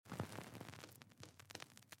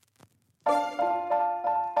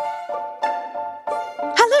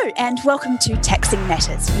Hello and welcome to Taxing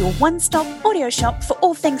Matters, your one-stop audio shop for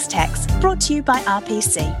all things tax, brought to you by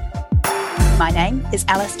RPC. My name is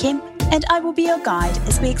Alice Kemp, and I will be your guide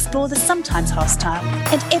as we explore the sometimes hostile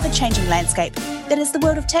and ever-changing landscape that is the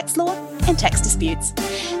world of tax law and tax disputes.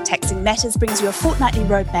 Taxing Matters brings you a fortnightly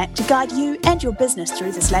roadmap to guide you and your business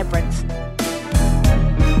through this labyrinth.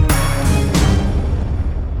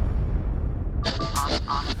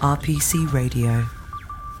 RPC Radio.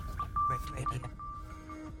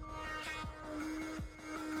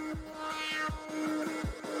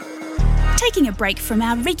 Taking a break from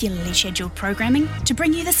our regularly scheduled programming to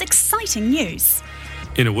bring you this exciting news.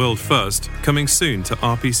 In a world first, coming soon to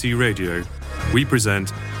RPC Radio, we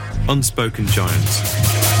present Unspoken Giants,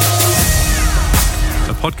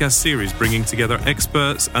 a podcast series bringing together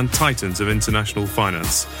experts and titans of international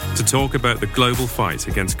finance to talk about the global fight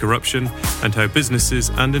against corruption and how businesses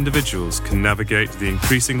and individuals can navigate the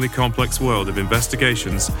increasingly complex world of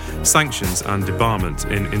investigations, sanctions and debarment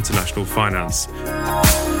in international finance.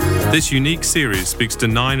 This unique series speaks to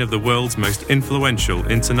 9 of the world's most influential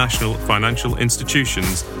international financial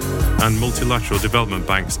institutions and multilateral development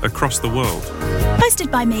banks across the world. Hosted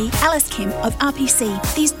by me, Alice Kemp of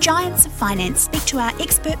RPC, these giants of finance speak to our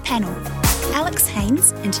expert panel. Alex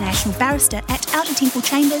Haynes, international barrister at Outer Temple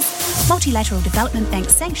Chambers, multilateral development bank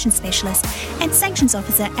sanctions specialist and sanctions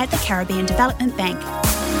officer at the Caribbean Development Bank.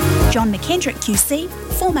 John McKendrick QC,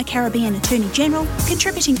 former Caribbean Attorney General,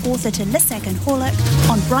 contributing author to Lissac and Horlock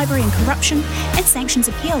on bribery and corruption and sanctions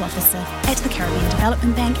appeal officer at the Caribbean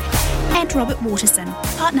Development Bank, and Robert Waterson,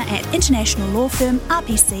 partner at international law firm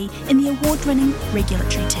RPC in the award-winning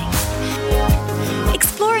regulatory team.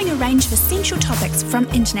 Exploring a range of essential topics from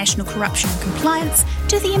international corruption and compliance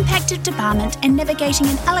to the impact of debarment and navigating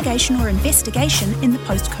an allegation or investigation in the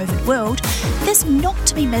post-COVID world, this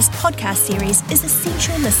not-to-be-missed podcast series is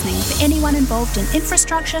essential listening for anyone involved in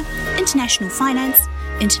infrastructure, international finance,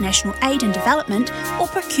 international aid and development, or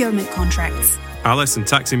procurement contracts. Alice and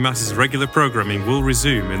Taxing Matters regular programming will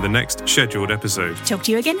resume in the next scheduled episode. Talk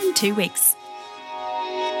to you again in 2 weeks.